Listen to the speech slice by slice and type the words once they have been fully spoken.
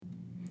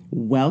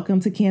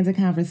Welcome to Candid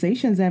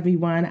Conversations,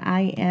 everyone.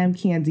 I am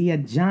Candia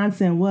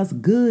Johnson. What's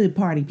good,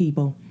 party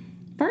people?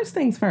 First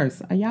things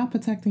first, are y'all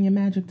protecting your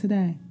magic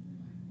today?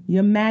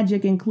 Your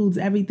magic includes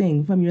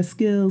everything from your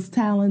skills,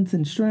 talents,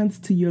 and strengths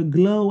to your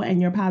glow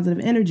and your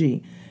positive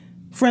energy.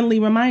 Friendly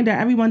reminder,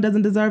 everyone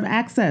doesn't deserve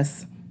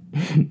access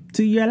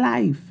to your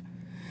life.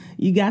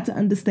 You got to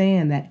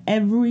understand that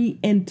every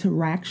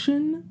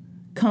interaction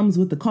comes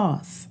with a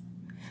cost.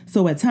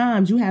 So at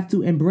times, you have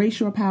to embrace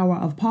your power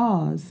of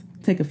pause.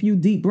 Take a few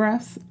deep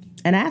breaths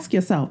and ask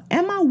yourself,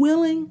 am I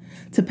willing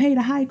to pay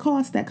the high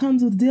cost that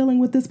comes with dealing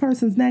with this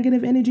person's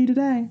negative energy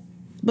today?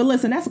 But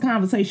listen, that's a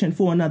conversation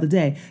for another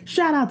day.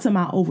 Shout out to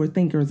my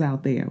overthinkers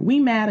out there. We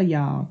matter,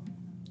 y'all.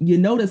 You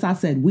notice I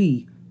said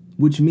we,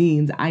 which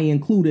means I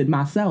included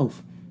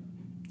myself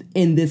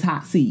in this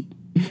hot seat.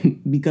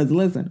 Because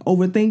listen,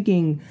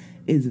 overthinking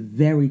is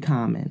very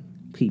common,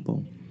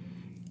 people.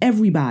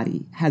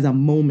 Everybody has a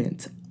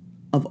moment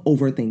of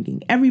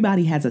overthinking.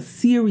 Everybody has a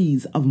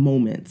series of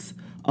moments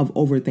of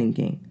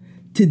overthinking.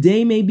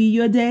 Today may be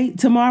your day.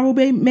 Tomorrow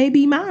may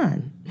be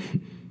mine.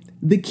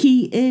 The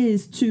key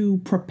is to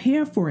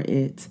prepare for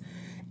it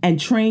and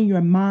train your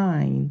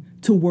mind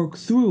to work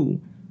through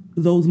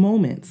those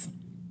moments.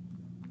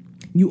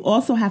 You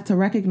also have to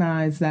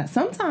recognize that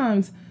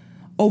sometimes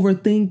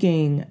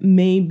overthinking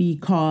may be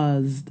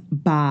caused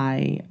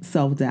by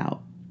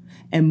self-doubt.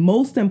 And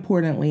most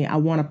importantly, I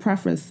want to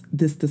preface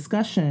this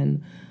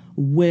discussion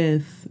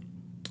with,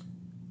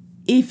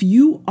 if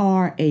you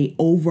are a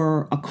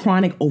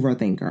chronic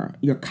overthinker,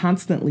 you're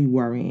constantly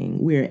worrying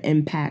where it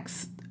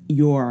impacts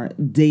your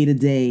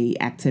day-to-day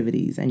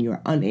activities and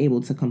you're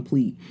unable to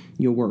complete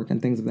your work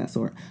and things of that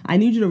sort. I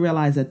need you to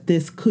realize that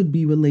this could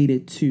be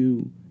related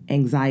to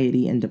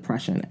anxiety and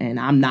depression. And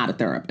I'm not a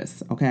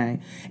therapist, okay?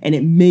 And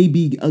it may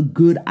be a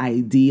good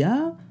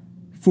idea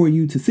for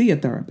you to see a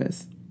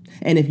therapist.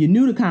 And if you're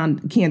new to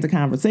Candid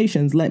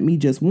Conversations, let me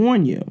just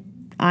warn you,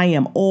 I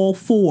am all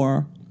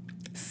for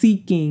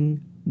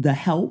seeking the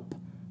help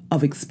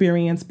of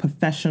experienced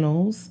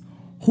professionals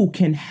who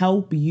can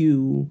help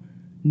you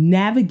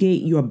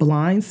navigate your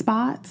blind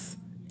spots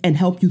and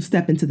help you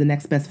step into the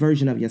next best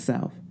version of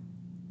yourself.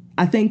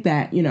 I think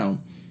that,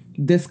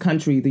 this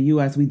country, the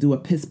U.S., we do a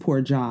piss poor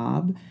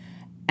job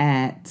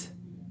at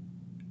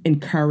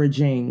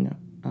encouraging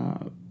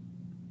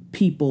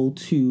people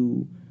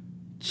to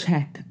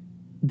check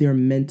their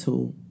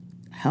mental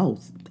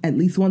health at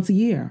least once a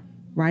year.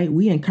 Right?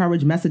 We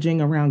encourage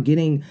messaging around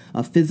getting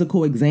a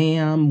physical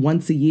exam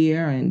once a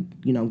year and,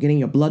 getting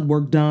your blood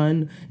work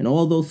done and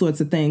all those sorts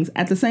of things.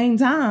 At the same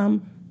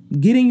time,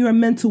 getting your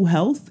mental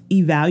health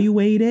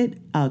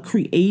evaluated,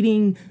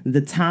 creating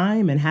the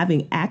time and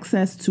having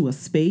access to a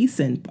space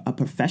and a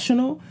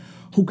professional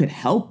who could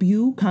help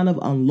you kind of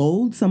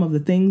unload some of the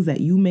things that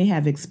you may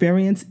have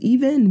experienced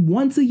even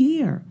once a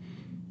year,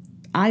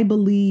 I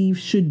believe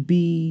should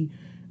be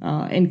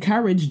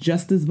encouraged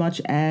just as much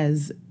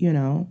as,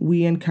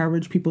 we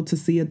encourage people to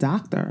see a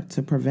doctor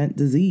to prevent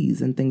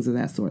disease and things of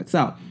that sort.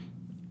 So,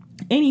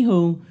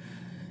 anywho,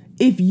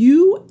 if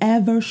you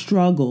ever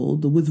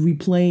struggled with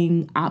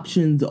replaying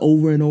options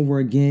over and over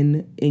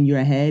again in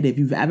your head, if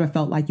you've ever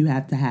felt like you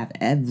have to have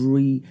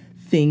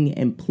everything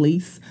in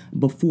place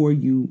before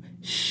you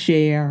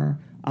share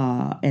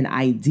an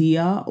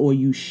idea or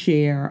you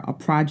share a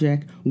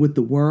project with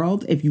the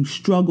world, if you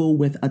struggle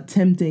with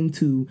attempting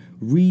to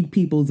read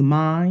people's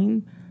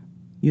mind,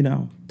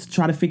 to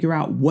try to figure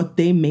out what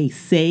they may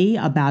say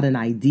about an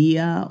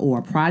idea or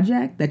a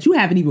project that you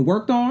haven't even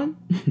worked on,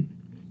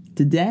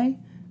 today,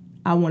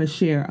 I want to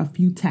share a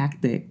few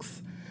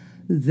tactics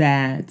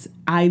that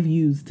I've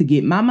used to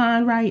get my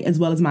mind right as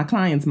well as my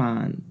client's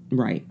mind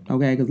right.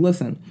 Okay, because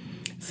listen,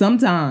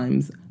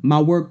 sometimes my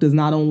work does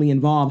not only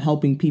involve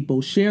helping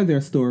people share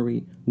their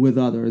story with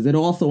others, it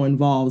also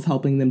involves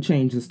helping them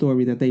change the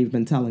story that they've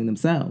been telling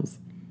themselves.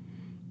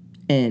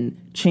 And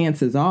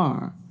chances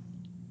are,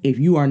 if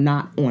you are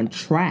not on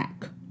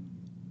track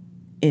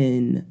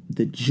in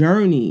the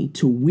journey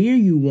to where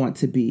you want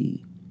to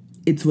be,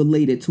 it's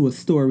related to a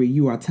story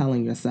you are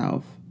telling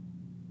yourself.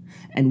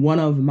 And one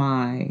of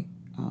my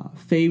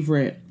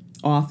favorite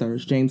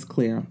authors, James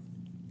Clear,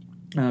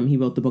 he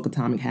wrote the book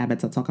Atomic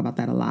Habits. I talk about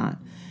that a lot.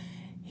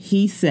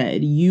 He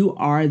said, you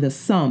are the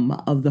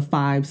sum of the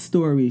 5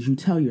 stories you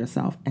tell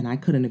yourself. And I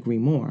couldn't agree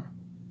more.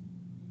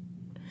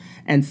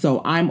 And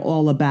so I'm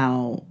all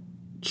about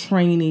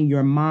training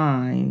your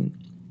mind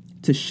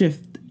to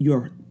shift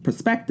your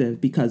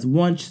perspective, because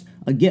once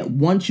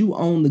you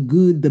own the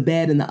good, the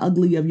bad, and the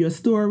ugly of your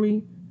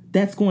story,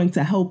 that's going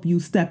to help you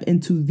step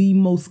into the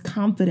most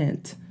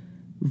confident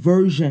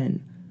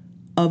version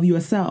of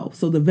yourself.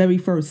 So the very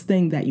first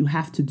thing that you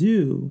have to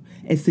do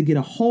is to get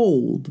a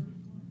hold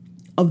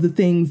of the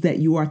things that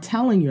you are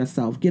telling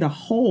yourself. Get a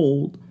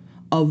hold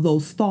of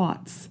those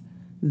thoughts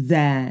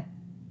that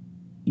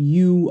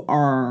you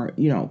are,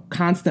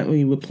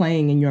 constantly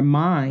replaying in your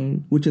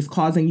mind, which is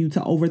causing you to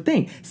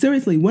overthink.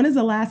 Seriously, when is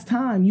the last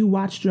time you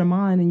watched your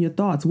mind and your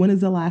thoughts? When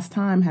is the last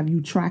time have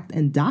you tracked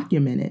and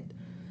documented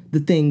the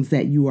things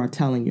that you are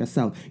telling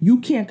yourself. You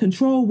can't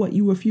control what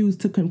you refuse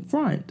to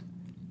confront.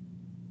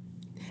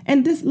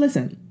 And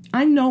listen,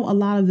 I know a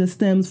lot of this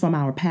stems from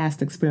our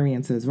past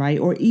experiences, right?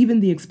 Or even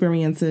the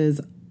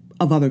experiences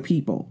of other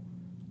people,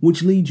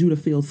 which lead you to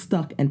feel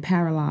stuck and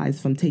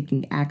paralyzed from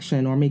taking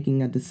action or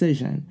making a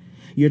decision.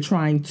 You're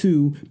trying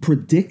to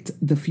predict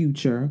the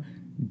future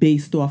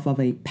based off of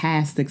a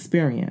past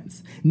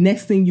experience.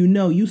 Next thing you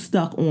know, you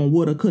stuck on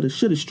woulda, coulda,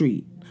 shoulda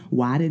street.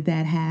 Why did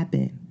that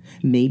happen?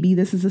 Maybe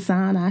this is a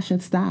sign I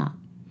should stop.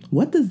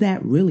 What does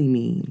that really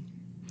mean?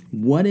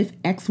 What if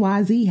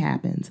XYZ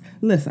happens?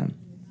 Listen,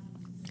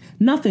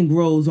 nothing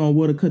grows on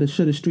woulda, coulda,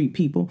 shoulda street,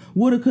 people.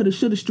 Woulda, coulda,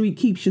 shoulda street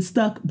keeps you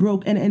stuck,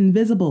 broke, and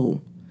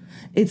invisible.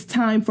 It's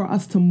time for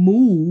us to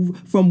move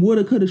from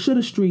woulda, coulda,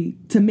 shoulda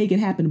street to make it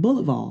happen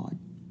boulevard.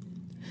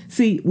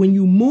 See, when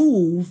you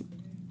move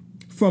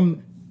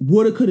from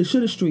woulda, coulda,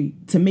 shoulda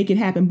street to make it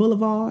happen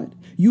boulevard,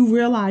 you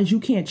realize you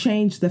can't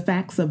change the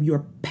facts of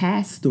your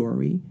past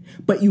story,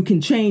 but you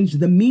can change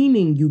the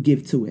meaning you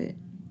give to it.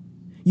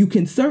 You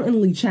can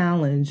certainly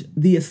challenge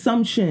the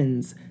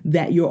assumptions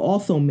that you're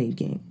also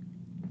making.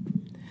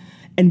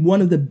 And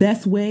one of the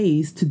best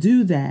ways to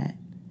do that,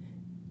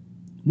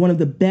 one of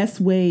the best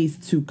ways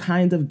to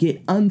kind of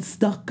get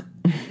unstuck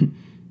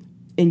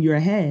in your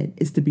head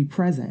is to be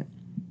present.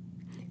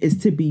 Is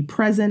to be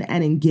present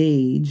and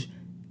engage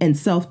and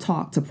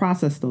self-talk to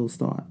process those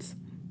thoughts.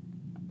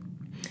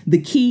 The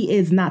key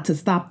is not to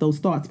stop those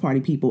thoughts, party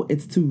people.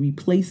 It's to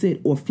replace it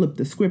or flip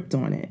the script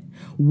on it.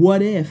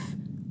 What if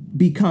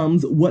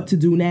becomes what to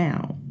do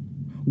now?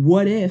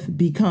 What if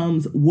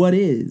becomes what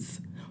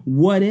is?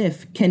 What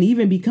if can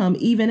even become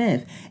even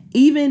if.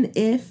 Even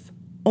if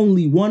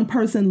only one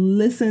person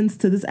listens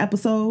to this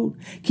episode,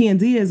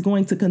 Candia is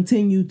going to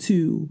continue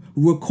to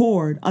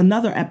record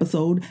another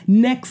episode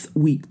next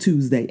week,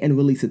 Tuesday, and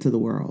release it to the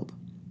world.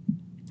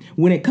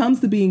 When it comes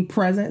to being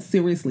present,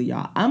 seriously,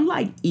 y'all, I'm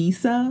like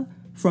Issa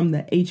from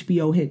the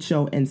HBO hit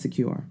show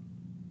Insecure.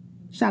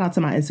 Shout out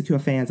to my Insecure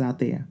fans out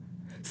there.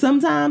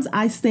 Sometimes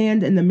I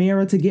stand in the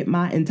mirror to get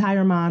my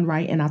entire mind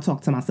right, and I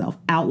talk to myself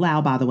out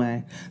loud, by the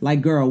way.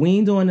 Like, girl, we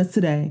ain't doing this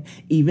today.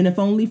 Even if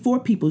only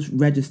 4 people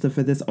register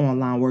for this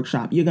online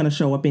workshop, you're going to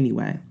show up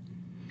anyway.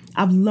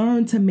 I've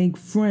learned to make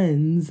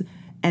friends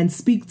and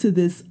speak to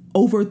this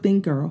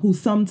overthinker who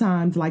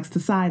sometimes likes to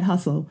side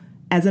hustle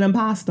as an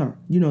imposter.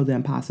 You know the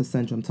imposter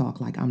syndrome talk,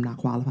 like I'm not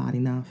qualified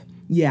enough.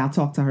 Yeah, I'll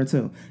talk to her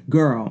too.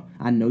 Girl,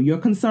 I know you're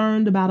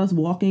concerned about us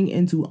walking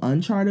into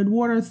uncharted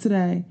waters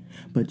today,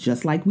 but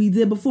just like we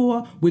did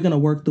before, we're going to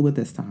work through it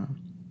this time.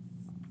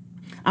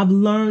 I've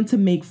learned to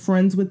make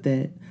friends with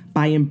it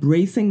by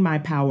embracing my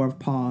power of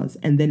pause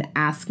and then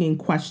asking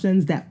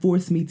questions that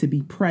force me to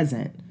be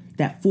present,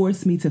 that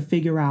force me to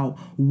figure out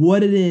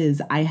what it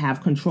is I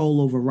have control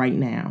over right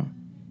now.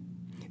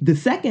 The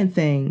second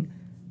thing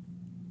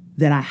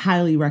that I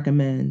highly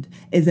recommend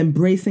is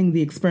embracing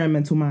the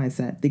experimental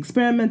mindset. The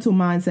experimental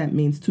mindset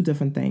means 2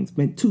 different things,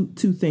 but two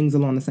things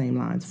along the same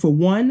lines. For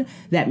one,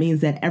 that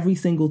means that every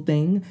single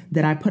thing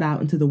that I put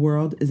out into the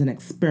world is an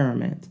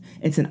experiment.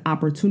 It's an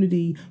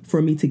opportunity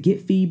for me to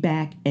get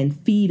feedback and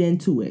feed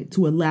into it,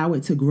 to allow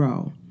it to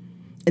grow.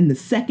 And the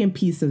second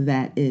piece of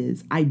that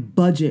is I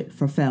budget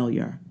for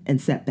failure and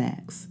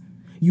setbacks.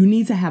 You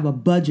need to have a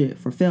budget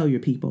for failure,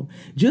 people.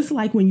 Just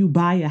like when you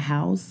buy a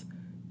house,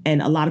 and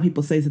a lot of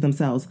people say to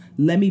themselves,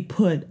 let me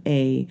put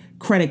a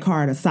credit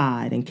card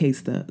aside in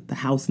case the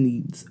house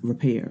needs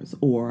repairs.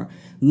 Or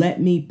let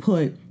me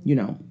put,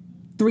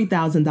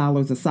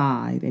 $3,000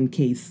 aside in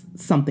case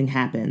something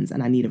happens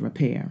and I need a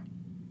repair.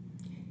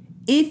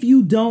 If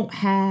you don't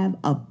have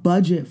a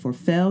budget for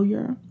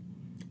failure,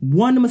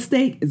 one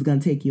mistake is going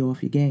to take you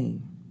off your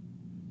game.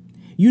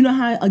 You know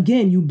how,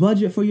 again, you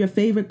budget for your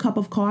favorite cup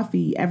of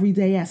coffee every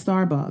day at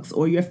Starbucks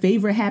or your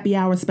favorite happy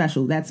hour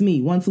special. That's me,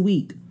 once a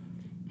week.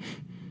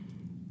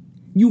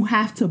 You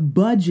have to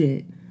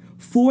budget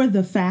for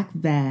the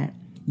fact that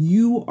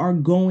you are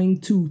going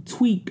to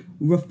tweak,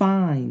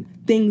 refine.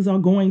 Things are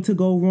going to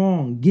go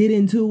wrong. Get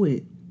into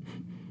it.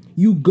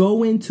 You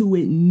go into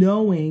it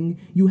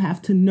knowing you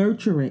have to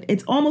nurture it.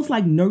 It's almost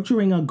like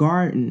nurturing a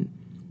garden.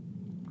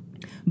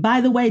 By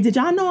the way, did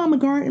y'all know I'm a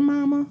garden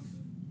mama?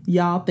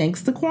 Y'all,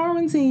 thanks to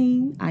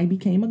quarantine, I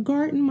became a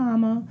garden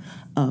mama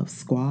of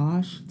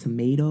squash,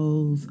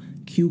 tomatoes,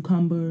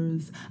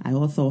 cucumbers. I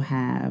also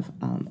have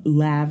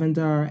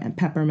lavender and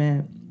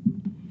peppermint.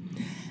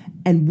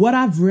 And what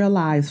I've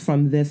realized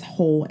from this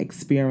whole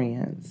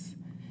experience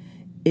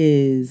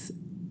is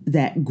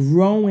that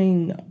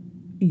growing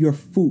your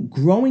food,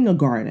 growing a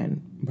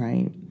garden,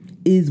 right,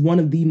 is one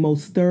of the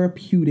most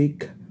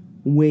therapeutic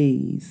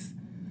ways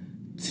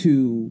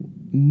to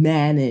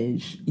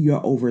manage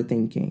your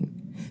overthinking.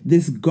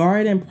 This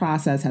garden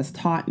process has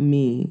taught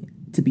me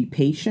to be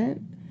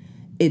patient.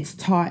 It's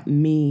taught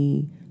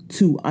me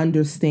to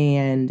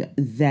understand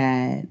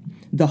that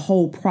the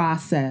whole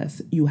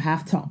process, you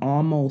have to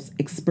almost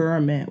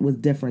experiment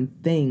with different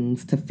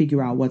things to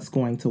figure out what's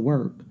going to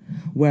work,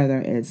 whether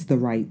it's the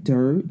right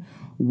dirt,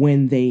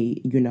 when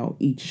they,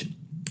 each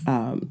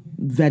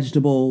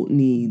vegetable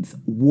needs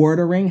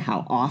watering,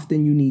 how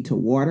often you need to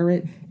water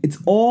it. It's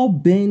all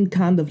been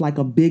kind of like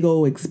a big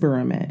old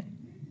experiment,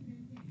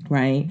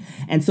 right?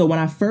 And so when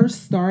I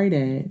first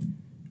started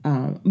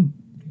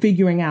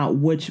figuring out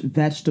which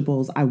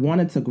vegetables I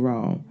wanted to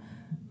grow,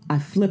 I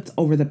flipped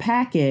over the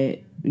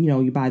packet.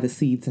 You buy the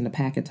seeds in the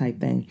packet type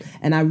thing.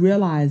 And I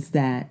realized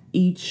that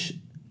each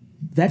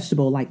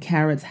vegetable, like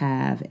carrots,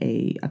 have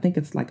I think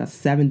it's like a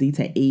 70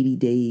 to 80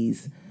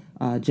 days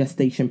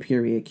gestation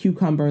period.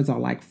 Cucumbers are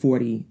like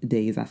 40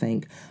 days, I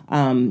think.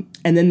 And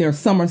then there's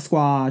summer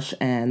squash,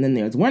 and then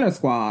there's winter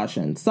squash,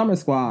 and summer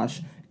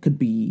squash could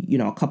be,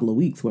 a couple of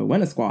weeks, where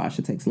winter squash,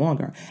 it takes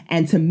longer.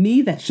 And to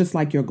me, that's just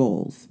like your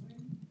goals.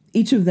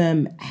 Each of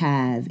them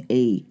have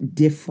a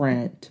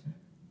different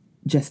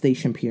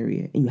gestation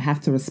period, and you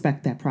have to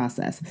respect that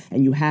process,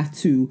 and you have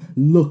to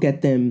look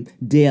at them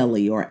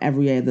daily or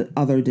every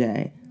other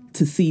day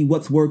to see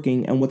what's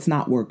working and what's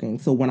not working.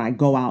 So when I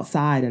go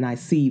outside and I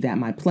see that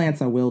my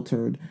plants are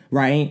wilted,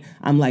 right,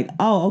 I'm like,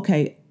 oh,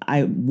 okay,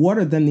 I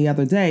watered them the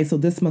other day, so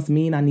this must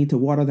mean I need to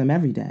water them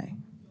every day.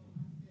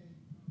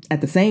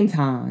 At the same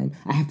time,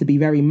 I have to be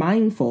very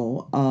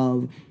mindful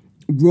of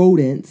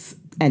rodents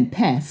and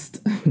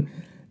pests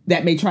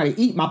that may try to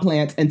eat my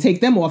plants and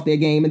take them off their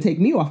game and take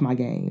me off my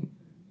game.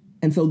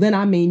 And so then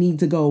I may need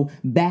to go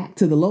back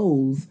to the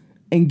Lowe's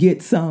and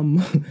get some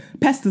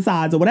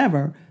pesticides or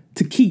whatever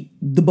to keep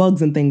the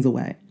bugs and things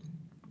away.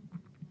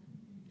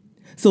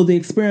 So the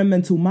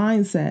experimental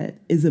mindset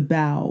is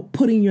about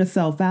putting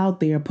yourself out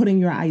there, putting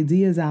your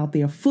ideas out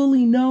there,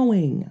 fully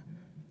knowing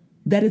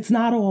that it's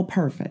not all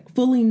perfect,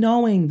 fully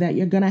knowing that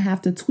you're going to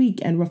have to tweak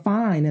and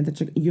refine, and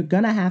that you're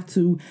going to have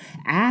to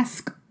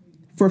ask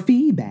for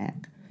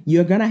feedback.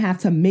 You're going to have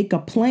to make a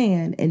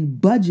plan and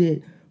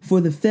budget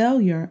for the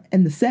failure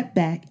and the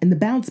setback and the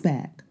bounce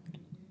back.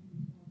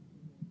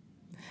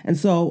 And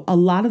so a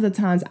lot of the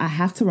times I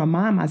have to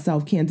remind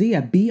myself,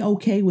 Candia, be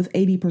okay with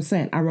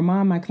 80%. I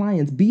remind my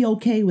clients, be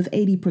okay with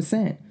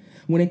 80%.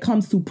 When it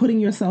comes to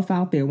putting yourself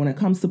out there, when it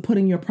comes to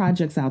putting your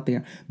projects out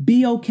there,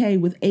 be okay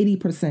with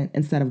 80%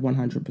 instead of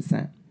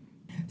 100%.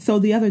 So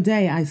the other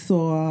day I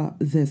saw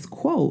this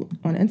quote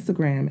on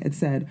Instagram. It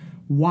said,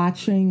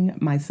 "Watching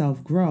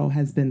myself grow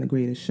has been the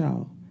greatest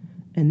show."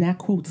 And that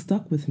quote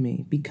stuck with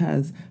me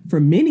because for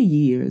many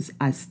years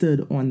I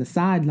stood on the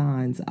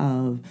sidelines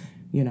of,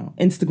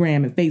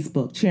 Instagram and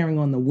Facebook, cheering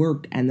on the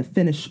work and the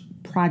finished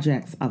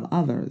projects of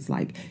others.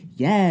 Like,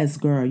 yes,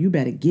 girl, you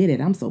better get it.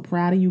 I'm so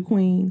proud of you,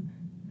 queen.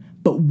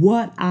 But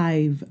what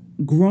I've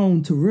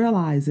grown to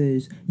realize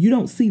is you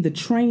don't see the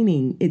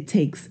training it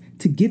takes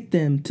to get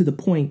them to the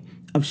point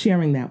of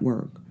sharing that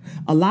work.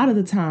 A lot of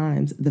the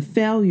times, the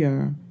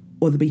failure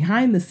or the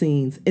behind the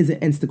scenes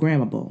isn't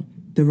Instagrammable.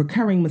 The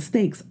recurring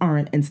mistakes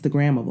aren't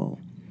Instagrammable.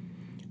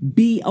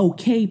 Be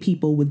okay,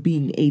 people, with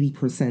being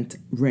 80%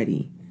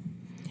 ready.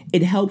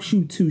 It helps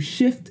you to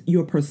shift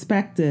your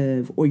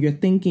perspective or your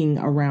thinking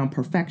around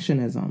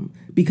perfectionism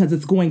because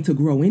it's going to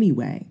grow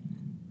anyway.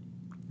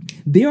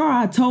 There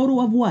are a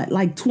total of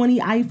 20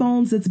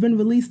 iPhones that's been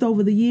released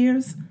over the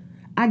years.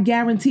 I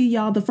guarantee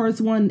y'all the first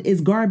one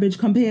is garbage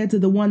compared to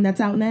the one that's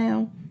out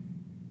now.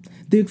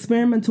 The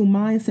experimental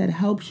mindset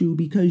helps you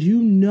because you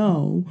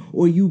know,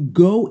 or you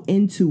go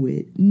into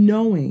it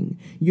knowing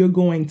you're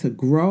going to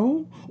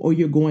grow or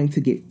you're going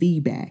to get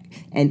feedback.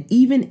 And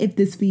even if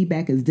this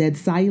feedback is dead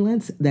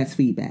silence, that's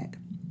feedback.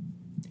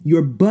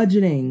 You're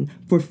budgeting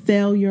for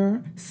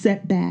failure,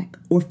 setback,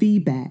 or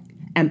feedback,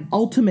 and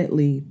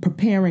ultimately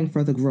preparing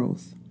for the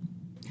growth.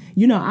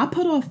 I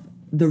put off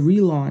the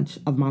relaunch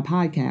of my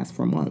podcast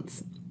for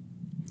months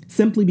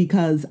simply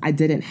because I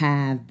didn't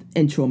have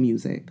intro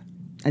music.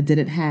 I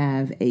didn't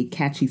have a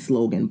catchy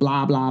slogan,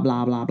 blah, blah,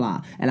 blah, blah,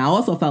 blah. And I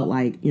also felt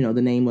like,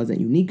 the name wasn't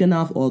unique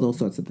enough, all those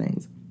sorts of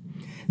things.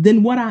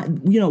 Then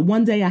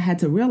one day I had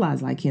to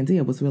realize,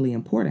 Candia, what's really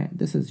important.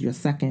 This is your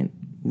second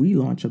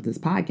relaunch of this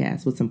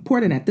podcast. What's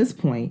important at this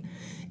point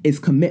is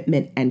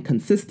commitment and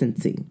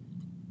consistency.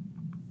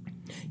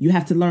 You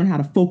have to learn how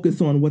to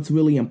focus on what's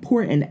really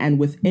important and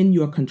within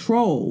your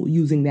control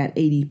using that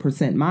 80%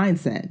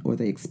 mindset or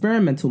the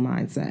experimental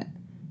mindset.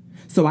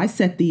 So I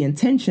set the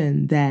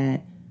intention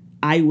that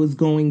I was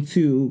going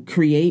to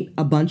create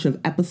a bunch of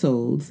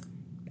episodes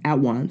at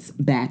once,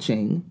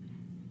 batching,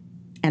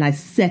 and I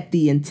set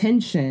the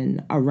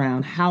intention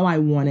around how I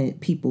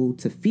wanted people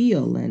to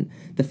feel and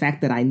the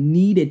fact that I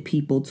needed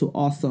people to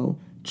also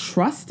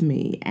trust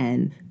me,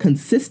 and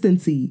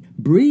consistency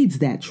breeds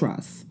that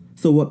trust.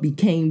 So what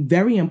became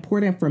very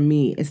important for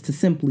me is to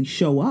simply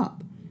show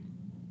up,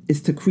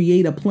 is to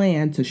create a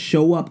plan to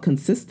show up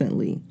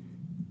consistently,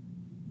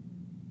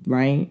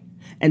 right?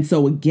 And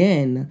so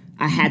again,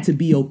 I had to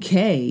be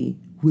okay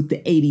with the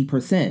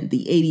 80%.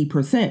 The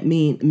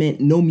 80% meant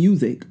no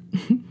music,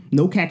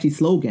 no catchy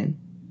slogan,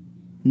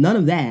 none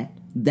of that.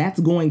 That's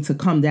going to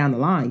come down the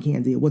line,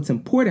 Candia. What's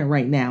important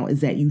right now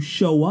is that you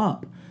show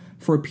up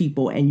for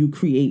people and you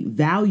create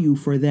value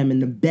for them in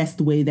the best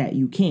way that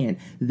you can.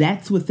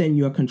 That's within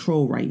your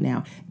control right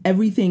now.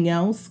 Everything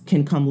else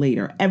can come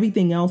later.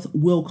 Everything else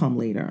will come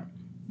later.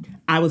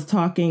 I was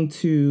talking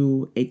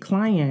to a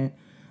client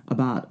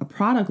about a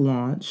product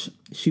launch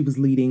she was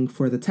leading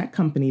for the tech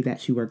company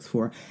that she works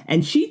for.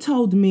 And she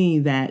told me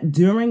that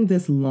during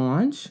this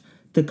launch,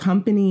 the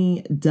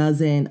company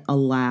doesn't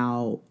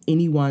allow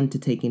anyone to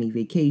take any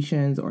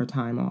vacations or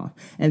time off.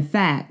 In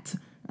fact,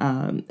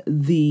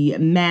 the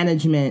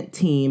management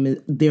team,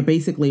 they're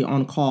basically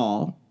on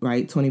call,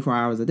 right, 24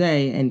 hours a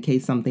day in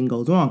case something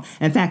goes wrong.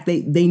 In fact,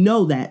 they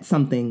know that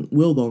something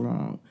will go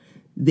wrong.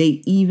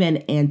 They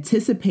even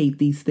anticipate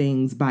these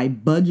things by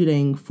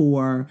budgeting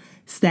for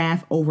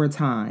staff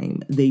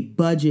overtime. They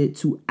budget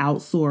to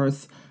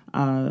outsource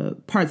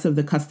parts of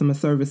the customer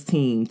service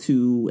team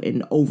to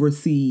an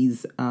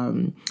overseas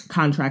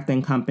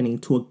contracting company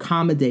to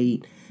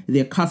accommodate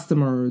their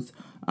customers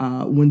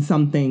when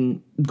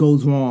something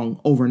goes wrong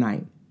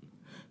overnight.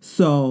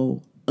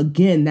 So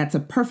again, that's a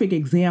perfect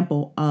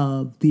example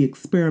of the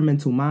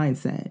experimental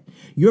mindset.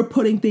 You're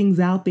putting things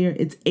out there.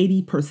 It's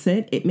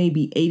 80%. It may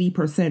be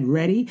 80%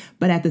 ready,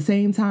 but at the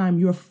same time,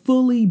 you're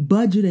fully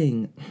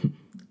budgeting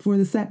for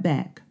the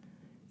setback.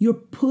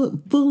 You're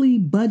fully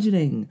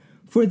budgeting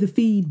for the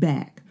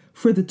feedback,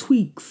 for the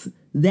tweaks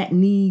that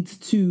needs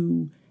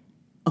to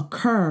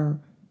occur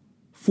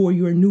for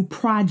your new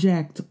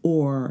project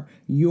or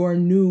your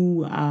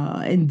new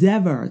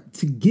endeavor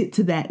to get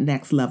to that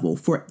next level,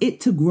 for it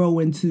to grow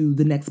into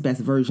the next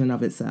best version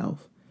of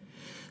itself.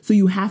 So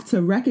you have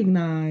to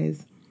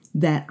recognize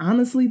that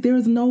honestly, there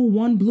is no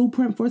one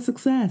blueprint for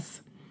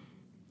success.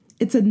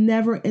 It's a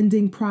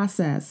never-ending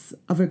process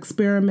of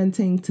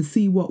experimenting to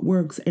see what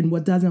works and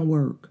what doesn't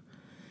work.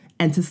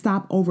 And to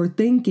stop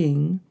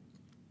overthinking,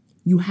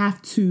 you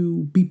have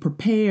to be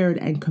prepared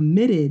and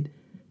committed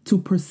to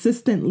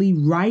persistently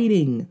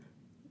riding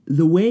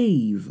the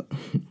wave,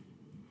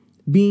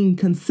 being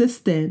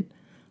consistent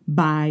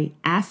by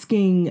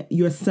asking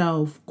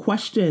yourself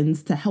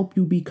questions to help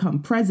you become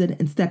present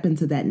and step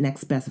into that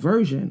next best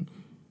version.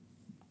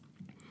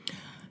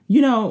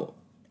 You know,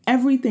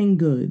 everything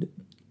good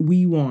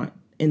we want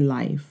in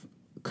life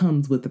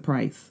comes with a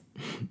price.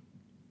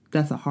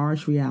 That's a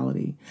harsh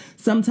reality.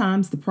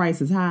 Sometimes the price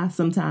is high,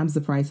 sometimes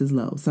the price is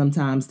low.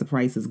 Sometimes the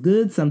price is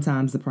good,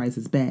 sometimes the price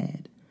is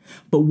bad.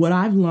 But what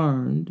I've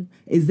learned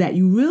is that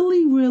you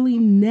really, really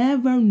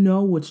never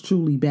know what's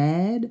truly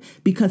bad,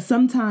 because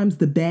sometimes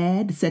the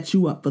bad sets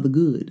you up for the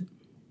good.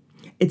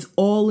 It's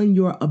all in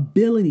your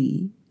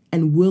ability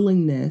and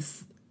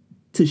willingness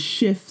to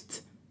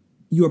shift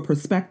your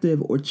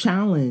perspective or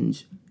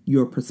challenge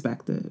your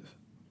perspective.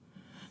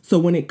 So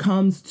when it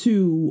comes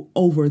to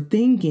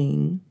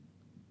overthinking,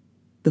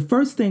 the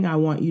first thing I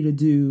want you to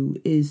do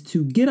is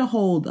to get a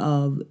hold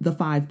of the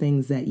 5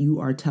 things that you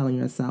are telling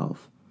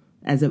yourself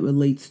as it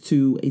relates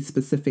to a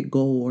specific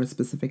goal or a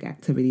specific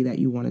activity that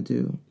you want to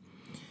do.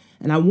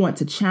 And I want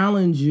to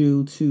challenge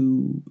you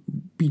to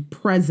be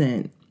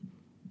present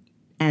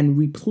and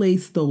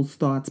replace those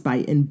thoughts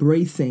by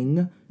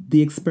embracing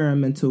the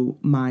experimental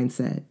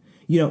mindset.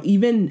 You know,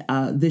 even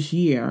this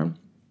year,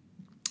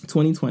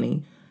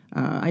 2020,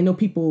 I know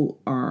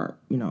people are,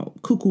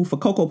 cuckoo for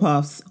Cocoa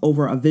Puffs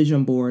over a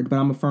vision board, but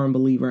I'm a firm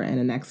believer in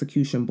an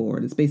execution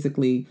board. It's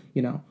basically,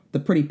 the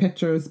pretty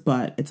pictures,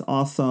 but it's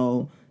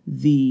also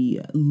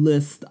the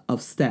list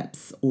of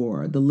steps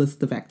or the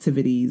list of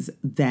activities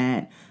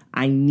that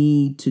I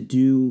need to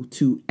do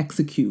to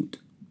execute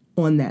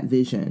on that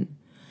vision.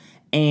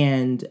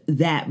 And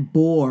that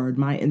board,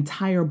 my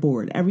entire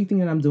board, everything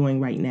that I'm doing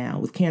right now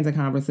with Candid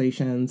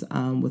Conversations,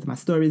 with my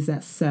Stories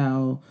That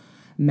Sell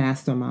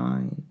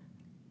mastermind,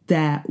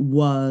 that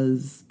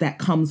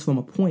comes from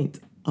a point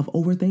of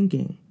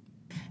overthinking.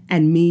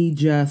 And me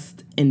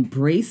just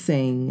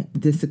embracing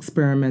this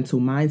experimental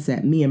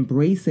mindset, me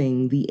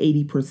embracing the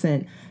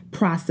 80%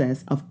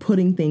 process of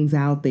putting things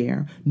out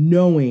there,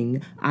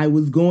 knowing I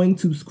was going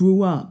to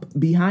screw up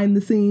behind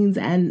the scenes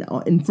and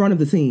in front of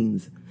the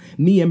scenes.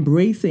 Me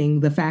embracing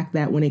the fact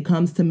that when it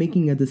comes to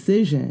making a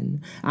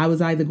decision, I was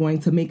either going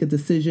to make a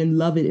decision,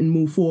 love it and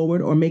move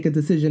forward, or make a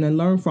decision and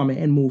learn from it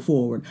and move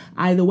forward.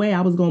 Either way, I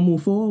was going to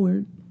move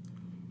forward.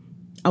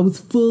 I was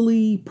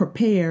fully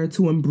prepared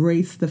to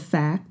embrace the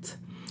fact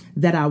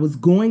that I was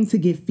going to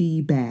get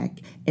feedback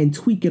and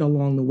tweak it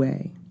along the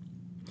way.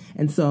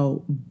 And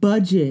so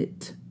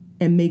budget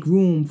and make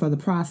room for the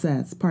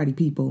process, party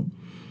people.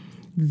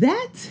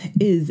 That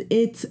is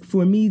it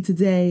for me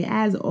today.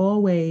 As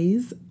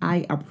always,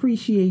 I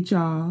appreciate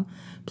y'all.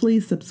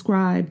 Please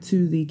subscribe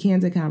to the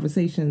Candid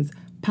Conversations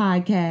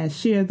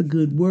podcast. Share the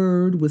good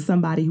word with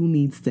somebody who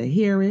needs to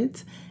hear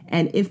it.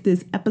 And if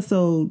this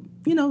episode,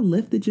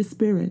 lifted your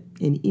spirit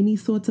in any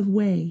sort of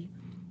way,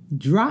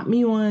 drop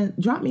me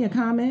a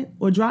comment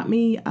or drop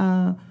me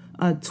a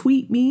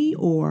tweet me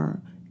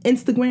or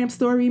Instagram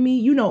story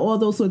me, all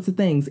those sorts of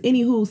things.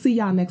 Anywho, see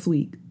y'all next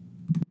week.